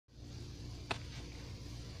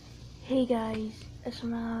Hey guys,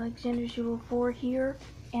 SMLAlexander04 here,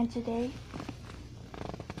 and today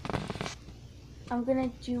I'm gonna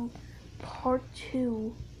do part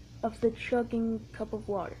 2 of the chugging cup of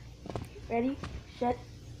water. Ready, set,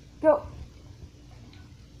 go!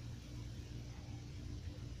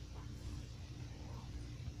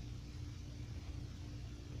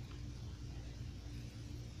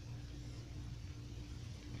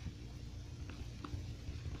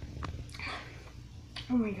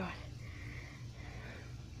 Oh my god.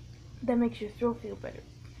 That makes your throat feel better.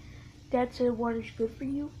 Dad said water's good for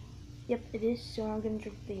you. Yep, it is, so I'm gonna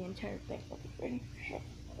drink the entire thing. Ready, set.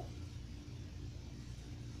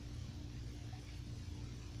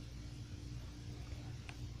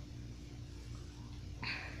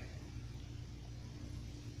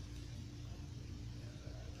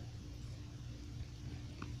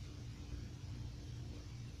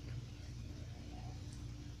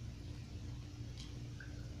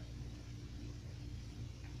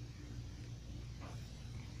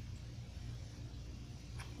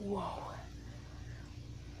 Whoa.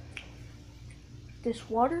 This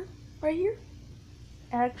water right here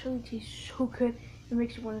actually tastes so good. It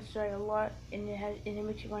makes you want to sigh a lot, and it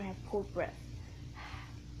makes you want to have cold breath.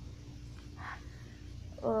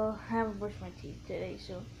 I haven't brushed my teeth today,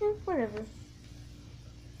 so whatever.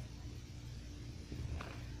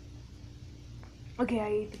 Okay, I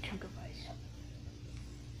ate the chunk of ice.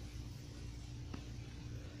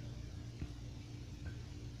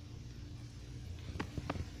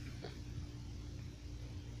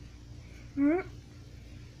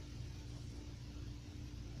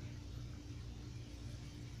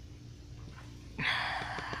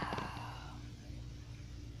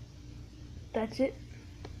 That's it.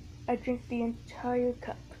 I drank the entire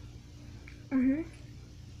cup.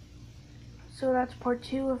 So that's part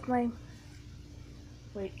 2 of my...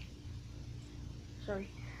 Wait. Sorry.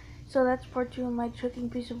 So that's part 2 of my chugging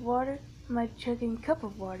piece of water. My chugging cup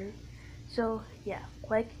of water. So, yeah.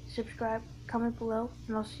 Like, subscribe, comment below,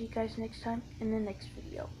 and I'll see you guys next time in the next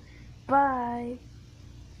video. Bye!